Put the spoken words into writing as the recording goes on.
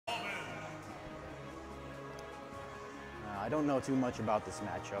don't know too much about this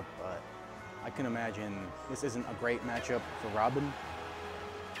matchup, but I can imagine this isn't a great matchup for Robin,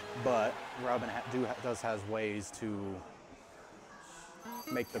 but Robin does has ways to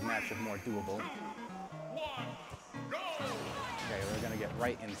make the matchup more doable. Okay, we're gonna get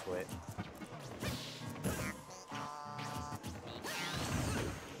right into it.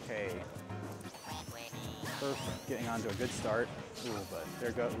 Okay. Ferf getting onto a good start. Ooh, but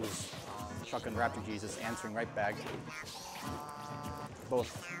there goes shotgunraptorjesus answering right back.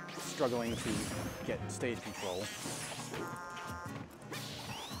 Both struggling to get stage control.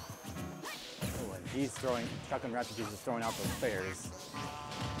 Oh, and he's throwing, shotgunraptorjesus throwing out those fairs.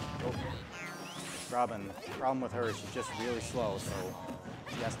 Oh. Robin, the problem with her is she's just really slow, so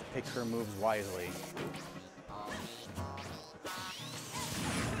she has to pick her moves wisely. Oh,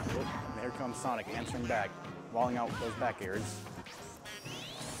 and here comes Sonic answering back, walling out with those back airs.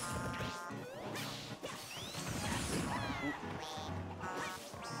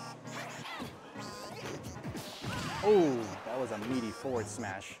 Oh, that was a meaty forward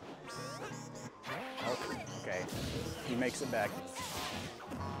smash. Oh, okay. He makes it back.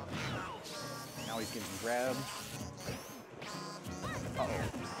 Now he's getting grabbed. Uh-oh.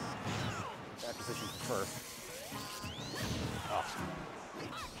 Bad position for Ferf. Oh.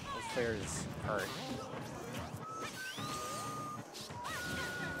 Those fairs hurt.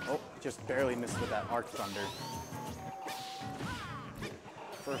 Oh, just barely missed with that Arc Thunder.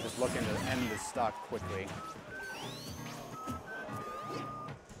 Ferf is looking to end this stock quickly.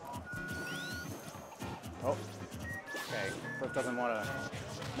 Oh, okay. Ferf doesn't want to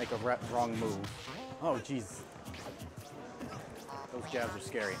make a wrong move. Oh, jeez. Those jabs are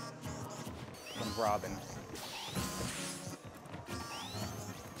scary. From Robin.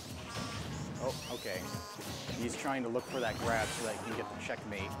 Oh, okay. He's trying to look for that grab so that he can get the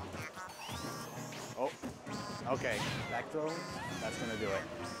checkmate. Oh, okay. Back throw. That's going to do it.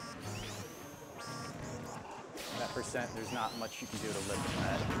 That percent, there's not much you can do to live with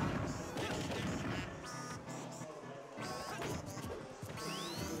that.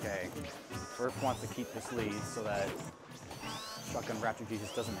 Okay, Ferf wants to keep this lead so that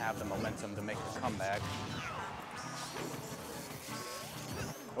shotgunraptorjesus doesn't have the momentum to make the comeback.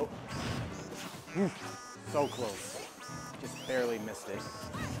 Oh, so close. Just barely missed it.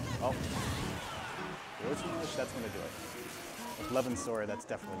 Oh, forward smash, that's going to do it. With Levin Sword, that's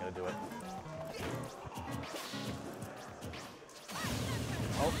definitely going to do it.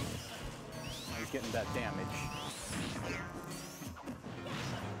 Oh, he's getting that damage.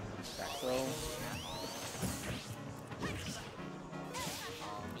 Back throw.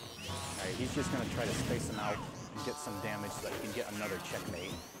 Alright, he's just going to try to space him out and get some damage so that he can get another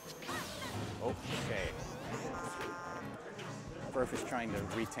checkmate. Oh, okay. Ferf is trying to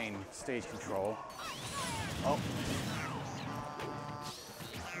retain stage control. Oh.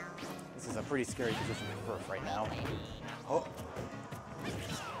 This is a pretty scary position for Ferf right now. Oh.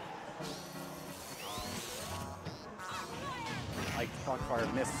 Like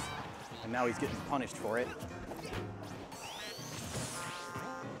Hawkfire missed, and now he's getting punished for it.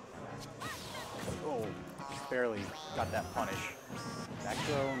 Oh, just barely got that punish. Back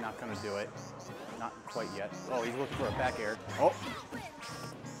throw, not gonna do it. Not quite yet. Oh, he's looking for a back air. Oh!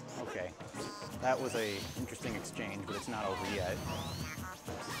 Okay. That was a interesting exchange, but it's not over yet.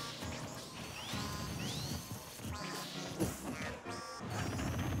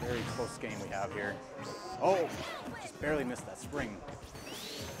 Very close game we have here. Oh! Just barely missed that spring.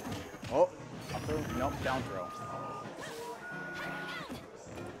 Oh! Up throw? Nope, down throw.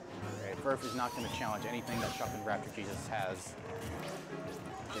 Okay, Ferf is not going to challenge anything that shotgunraptorjesus has.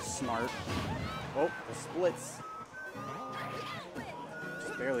 Just smart. Oh, the splits.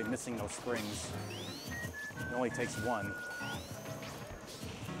 Just barely missing those springs. It only takes one.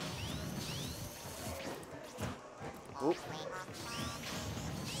 Oop.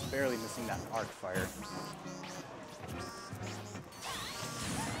 Just barely missing that arc fire.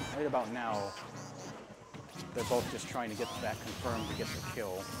 Right about now, they're both just trying to get that confirmed to get the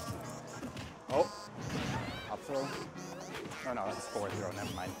kill. Oh, up throw. Oh no, that's forward throw,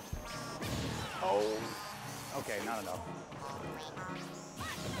 never mind. Oh, okay, not enough.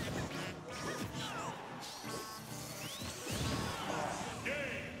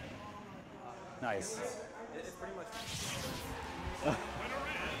 Nice.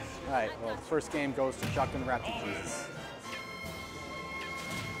 Alright, well, the first game goes to shotgunraptorjesus.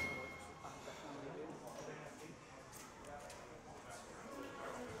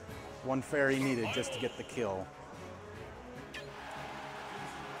 One fairy needed just to get the kill.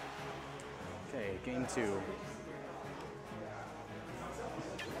 Okay, game two.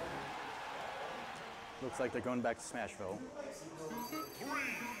 Looks like they're going back to Smashville. 3, 2, 1,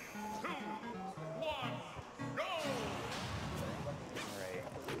 go! Alright.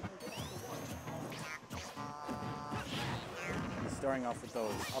 He's starting off with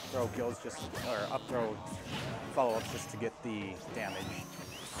those up throw kills or up throw follow-ups just to get the damage.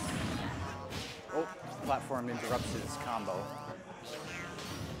 Oh, platform interrupts his combo.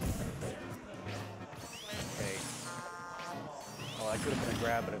 Okay. Oh, that could have been a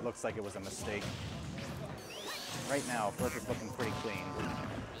grab, but it looks like it was a mistake. Right now, Ferf is looking pretty clean.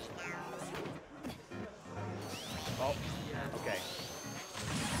 Oh, okay.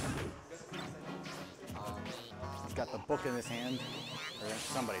 He's got the book in his hand. Or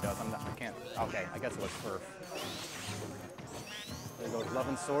somebody does. I can't. Okay, I guess it was Ferf. There goes Love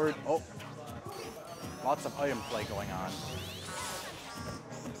and Sword. Oh, lots of item play going on.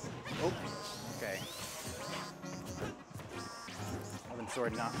 Oh, okay. Love and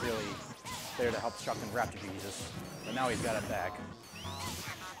Sword not really there to help shotgunraptorjesus, but now he's got it back.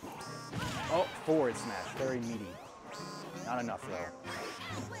 Oh, forward smash, very meaty. Not enough though.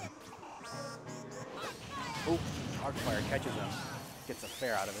 Oh, Arcfire catches him, gets a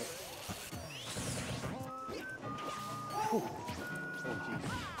fair out of it. Whew. Oh, jeez.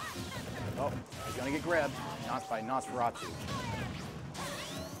 Oh, he's gonna get grabbed. Not by Nosferatu.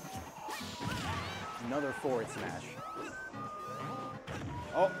 Another forward smash.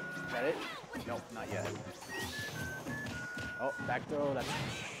 Oh, is that it? Nope, not yet. Oh, back throw, that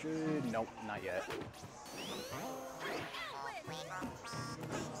should... Nope, not yet.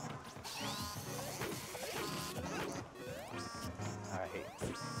 Alright,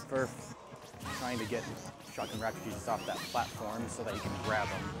 Ferf trying to get shotgunraptorjesus off that platform so that he can grab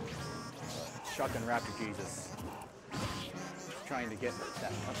him. Shotgunraptorjesus trying to get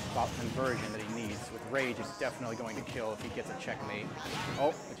that about conversion that he needs. With rage, it's definitely going to kill if he gets a checkmate.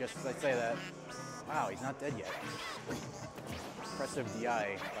 Oh, just as I say that, wow, he's not dead yet. Impressive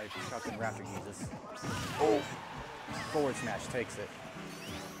DI by shotgunraptorjesus. Oh, forward smash takes it.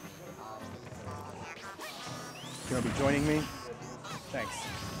 You gonna be joining me? Thanks.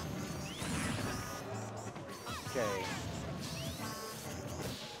 Okay.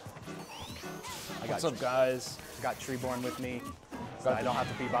 What's up, guys? Got Treeborn with me, so I don't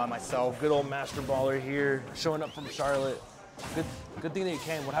have to be by myself. Good old Master Baller here, showing up from Charlotte. Good thing that you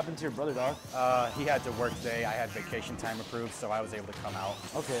came. What happened to your brother, dog? He had to work today. I had vacation time approved, so I was able to come out.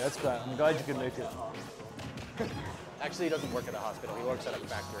 Okay, that's good. I'm glad you could make it. Actually, he doesn't work at a hospital. He works at a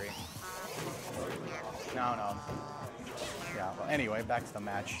factory. No. Yeah, well, anyway, back to the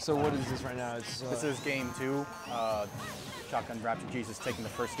match. So what is this right now? It's, This is game 2. Shotgunraptorjesus taking the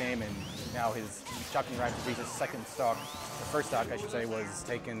first game, and now his Shotgunraptorjesus second stock, the first stock I should say, was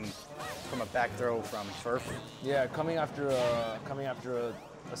taken from a back throw from Ferf. Yeah, coming after a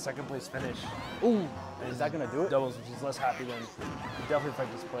second place finish. Ooh, is that gonna do it? Doubles, which is less happy than definitely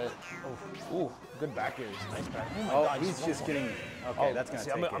affect this play. Ooh, good back airs, nice back. Oh my God, he's just getting. Okay, that's gonna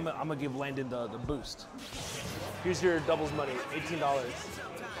take it. I'm gonna give Landon the boost. Here's your doubles money, $18.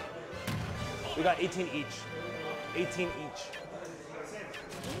 We got 18 each. 18 each.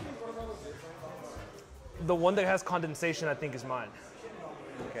 The one that has condensation, I think, is mine.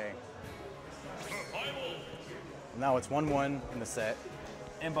 Okay. Now it's 1-1 in the set.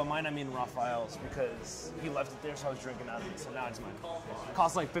 And by mine, I mean Raphael's, because he left it there, so I was drinking out of it, so now it's mine. It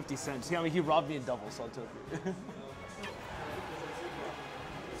cost like 50 cents. Yeah, I mean, he robbed me a double, so I took it.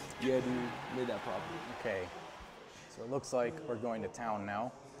 Yeah, dude, made that problem. Okay. So it looks like we're going to town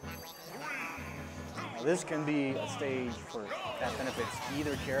now. Now this can be a stage that benefits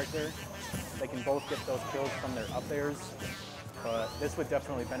either character. They can both get those kills from their up airs, but this would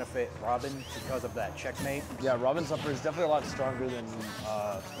definitely benefit Robin because of that checkmate. Yeah, Robin's upper is definitely a lot stronger than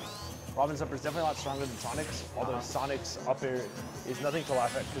Sonic's, although Sonic's up air is nothing to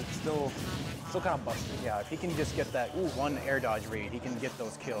laugh at because it's still kind of busted. Yeah, if he can just get that one air dodge read, he can get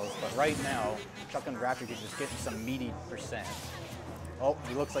those kills. But right now, Shotgunraptor is just getting some meaty percent. Oh,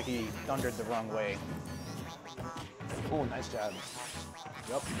 he looks like he thundered the wrong way. Oh, nice jab.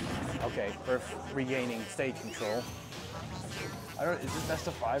 Yep. Okay, Ferf regaining stage control. Is this best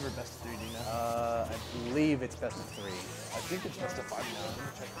of 5 or best of 3, do you know? I believe it's best of 3. I think it's best of 5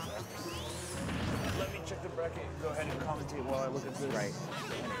 now. Let me check the bracket. Go ahead and commentate while I look at this. Right.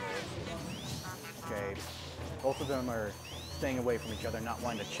 Okay. Both of them are staying away from each other, not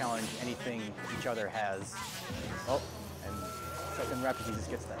wanting to challenge anything each other has. Oh, and Shotgunraptor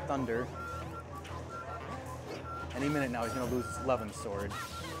just gets that thunder. Any minute now, he's going to lose his Love and Sword.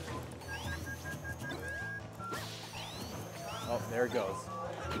 Oh, there it goes.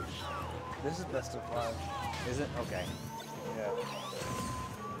 This is best of 5. Is it? Okay. Yeah.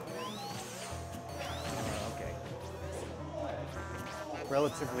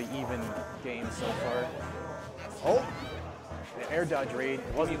 relatively even game so far. Oh, the air dodge raid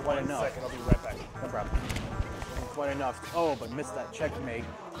wasn't quite enough. Second, I'll be right back. No problem. Wasn't quite enough. Oh, but missed that checkmate.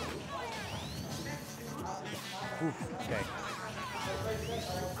 Oof, okay.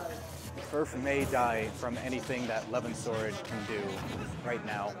 Ferf may die from anything that Levin Sword can do right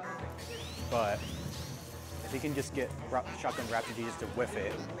now, but if he can just get Shotgun Raptor Jesus to whiff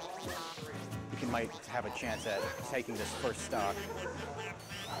it, he might have a chance at taking this first stock.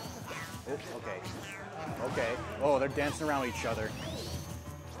 Oh, okay. Okay. Oh, they're dancing around each other.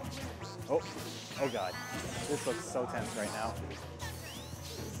 Oh, oh God. This looks so tense right now.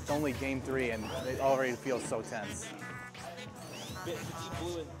 It's only game 3 and it already feels so tense.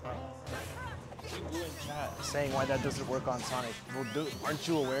 Saying why that doesn't work on Sonic. Well, aren't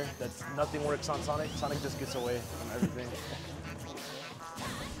you aware that nothing works on Sonic? Sonic just gets away from everything.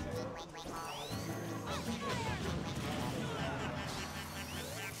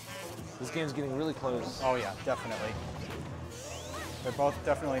 This game's getting really close. Oh yeah, definitely. They're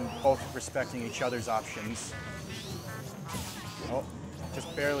definitely both respecting each other's options. Oh,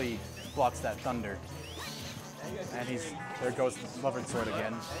 just barely blocks that thunder. And there goes Levin Sword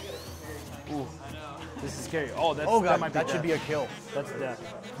again. Ooh, this is scary. Oh, that's, oh God, that might be that should death. be a kill. That's death.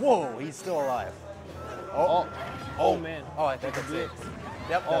 Whoa, he's still alive. Oh man. Oh, I think that's it.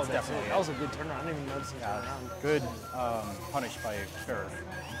 Yep, Oh, that's that's definitely it. it. That was a good turnaround. I didn't even notice him turn around. Good punish by Ferf.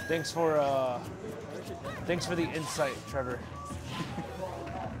 Thanks for the insight, Trevor.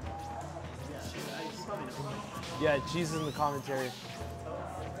 Yeah, cheese in the commentary.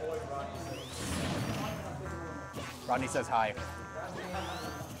 Rodney says hi.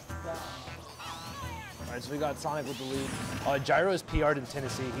 All right, so we got Sonic with the lead. Gyro is PR'd in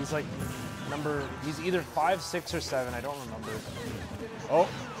Tennessee. He's like he's either 5, 6, or 7. I don't remember. Oh,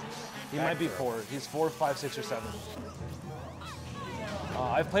 he might be 4. He's 4, 5, 6, or 7.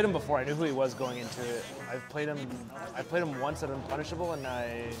 I've played him before. I knew who he was going into it. I played him once at Unpunishable, and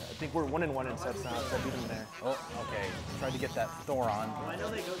I think we're 1-1 in sets now, so I beat him there. Oh, okay. Tried to get that Thor on.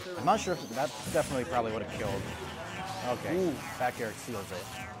 I'm not sure if that definitely probably would have killed. Okay, Ooh. back air seals it.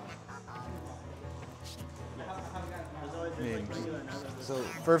 So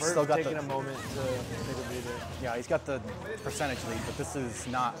Ferf's still got taking the a moment to take a breather. Yeah, he's got the percentage lead, but this is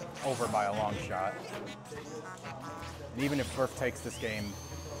not over by a long shot. And even if Ferf takes this game,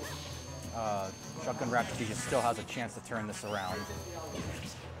 Shotgun Raptor Jesus still has a chance to turn this around.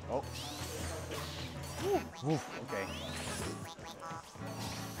 Oh. Woo. Okay.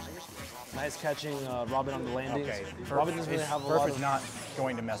 Nice catching Robin on the landings. Okay. Robin doesn't really have a Ferf lot is of... not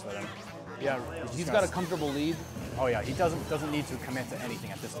going to mess with him. Yeah, he's got a comfortable lead. Oh yeah, he doesn't need to commit to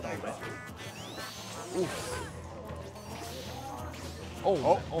anything at this moment. Oof. Oh,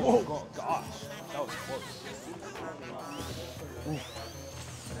 gosh, that was close. Oof.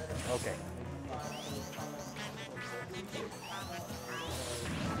 Okay.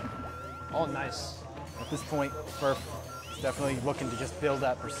 Oh, nice. At this point, Ferf is definitely looking to just build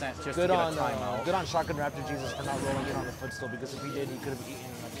that percent just Good to get on a timeout. good on Shotgun Raptor Jesus for not rolling in on the footstool, because if he did, he could have eaten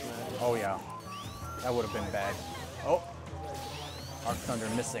that smash. Oh yeah, that would have been bad. Oh, Arc Thunder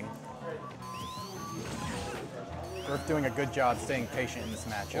missing. Ferf doing a good job staying patient in this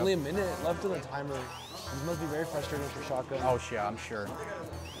matchup. Only a minute left on the timer. This must be very frustrating for Shotgun. Oh yeah, I'm sure.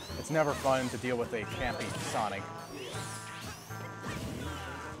 It's never fun to deal with a campy Sonic.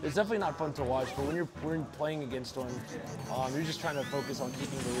 It's definitely not fun to watch, but when you're playing against one, you're just trying to focus on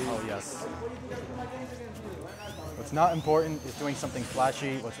keeping the lead. Oh yes. What's not important is doing something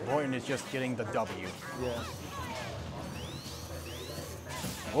flashy. What's important is just getting the W. Yeah.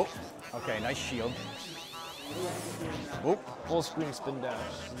 Oh, okay, nice shield. Oh, Full screen spin dash.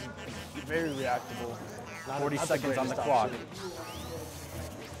 Very reactable. 40 not seconds on the greatest clock. option.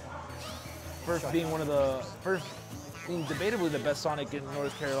 Ferf being one of the being debatably the best Sonic in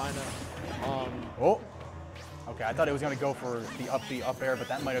North Carolina. Oh, okay. I thought it was going to go for the up air, but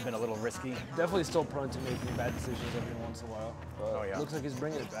that might have been a little risky. Definitely still prone to making bad decisions every once in a while. But Oh, yeah. looks like he's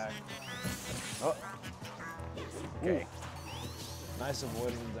bringing it back. Oh, okay. Nice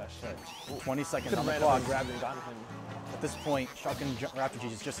avoiding that shot. 20 seconds Could on have the ran up clock. and grabbed and gotten him. At this point, Shotgun Raptor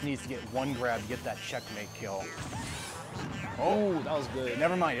Jesus just needs to get one grab to get that checkmate kill. Oh, that was good.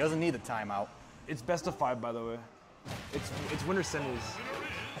 Never mind, he doesn't need the timeout. It's best of 5, by the way. It's winter semis.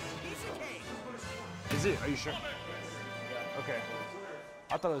 Is it? Are you sure? Okay.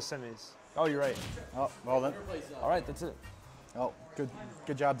 I thought it was semis. Oh, you're right. Oh, well then. All right, that's it. Oh,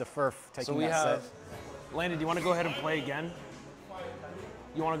 good job to Ferf taking So we that have set. Landon. Do you want to go ahead and play again?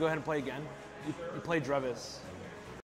 You want to go ahead and play again? You play Drevis.